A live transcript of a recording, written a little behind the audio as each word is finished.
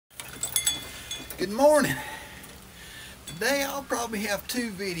Good morning. Today I'll probably have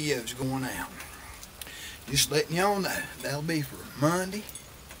 2 videos going out. Just letting y'all know. That'll be for Monday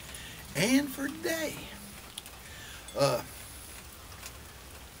and for today.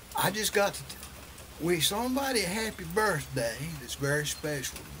 I just got to wish somebody a happy birthday that's very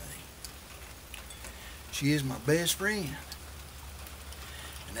special to me. She is my best friend.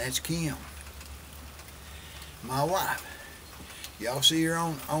 And that's Kim, my wife. Y'all see her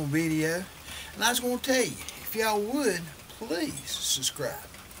on video. And I was going to tell you, if y'all would, please subscribe.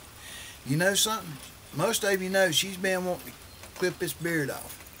 You know something? Most of you know she's been wanting to clip this beard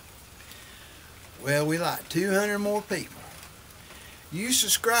off. Well, we like 200 more people. You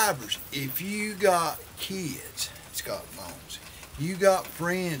subscribers, if you got kids that's got phones, you got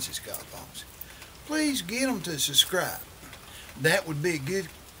friends that's got phones, please get them to subscribe. That would be a good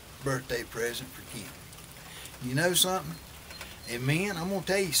birthday present for Kim. You know something? And man, I'm going to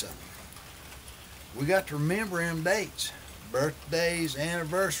tell you something. We got to remember them dates. Birthdays,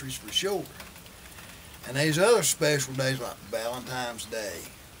 anniversaries for sure. And there's other special days like Valentine's Day.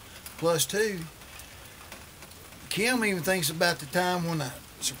 Plus 2, Kim even thinks about the time when I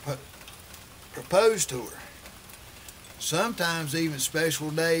proposed to her. Sometimes even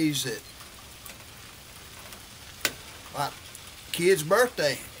special days that, like kid's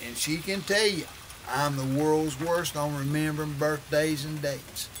birthday. And she can tell you, I'm the world's worst on remembering birthdays and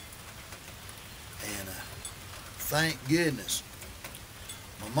dates. And thank goodness.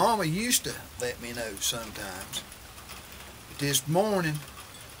 My mama used to let me know sometimes. But this morning,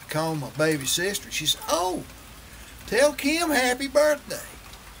 I called my baby sister. She said, "Oh, tell Kim happy birthday."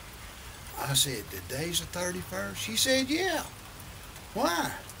 I said, "Today's the 31st? She said, "Yeah."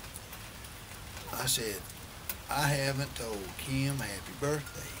 "Why?" I said, "I haven't told Kim happy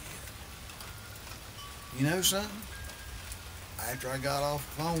birthday yet." You know something? After I got off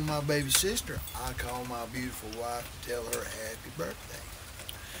the phone with my baby sister, I called my beautiful wife to tell her happy birthday.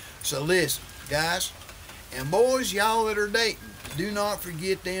 So listen, guys and boys, y'all that are dating, do not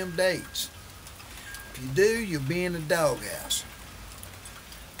forget them dates. If you do, you'll be in the doghouse.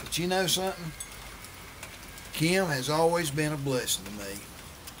 But you know something? Kim has always been a blessing to me.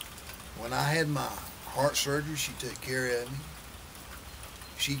 When I had my heart surgery, she took care of me.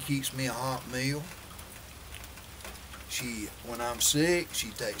 She keeps me a hot meal. When I'm sick, she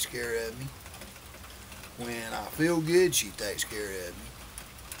takes care of me. When I feel good, she takes care of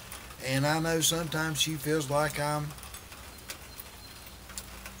me. And I know sometimes she feels like I'm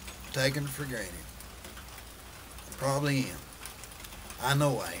taking her for granted. I probably am. I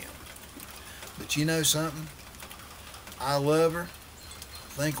know I am. But you know something? I love her.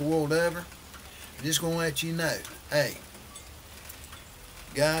 Think the world of her. I'm just gonna let you know. Hey,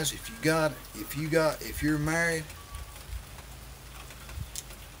 guys, if you're married,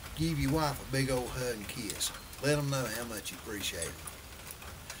 give your wife a big old hug and kiss. Let them know how much you appreciate them.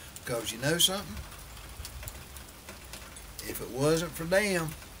 Because you know something? If it wasn't for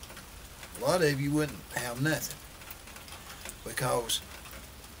them, a lot of you wouldn't have nothing. Because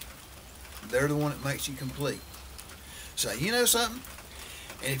they're the one that makes you complete. So you know something?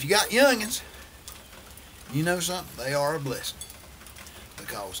 And if you got youngins, you know something? They are a blessing.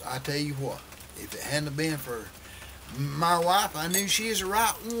 Because I tell you what, if it hadn't been for my wife, I knew she was the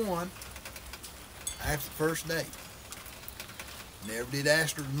right one after the first date. Never did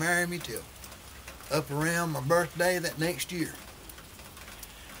ask her to marry me till up around my birthday that next year.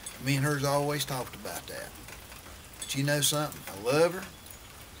 Me and her's always talked about that. But you know something? I love her.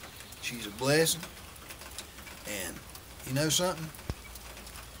 She's a blessing. And you know something?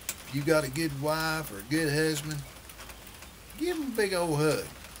 If you got a good wife or a good husband, give them a big old hug.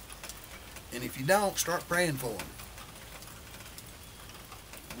 And if you don't, start praying for them.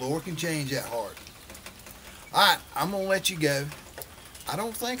 Lord can change that heart. Alright, I'm going to let you go. I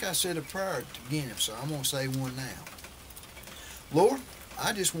don't think I said a prayer at the beginning, so I'm going to say one now. Lord,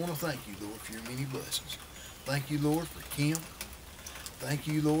 I just want to thank you, Lord, for your many blessings. Thank you, Lord, for Kim. Thank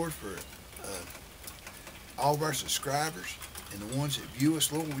you, Lord, for all of our subscribers and the ones that view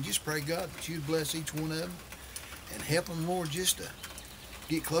us, Lord. We just pray, God, that you'd bless each one of them and help them, Lord, just to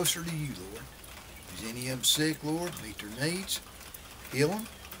get closer to you, Lord. If there's any of them sick, Lord, meet their needs, heal them.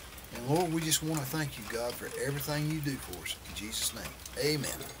 And Lord, we just want to thank you, God, for everything you do for us. In Jesus' name,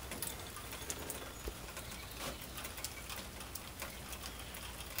 amen.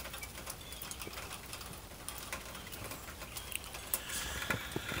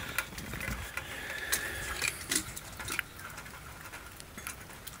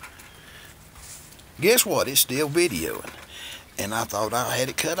 Guess what? It's still videoing. And I thought I had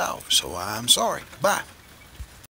it cut off, so I'm sorry. Bye.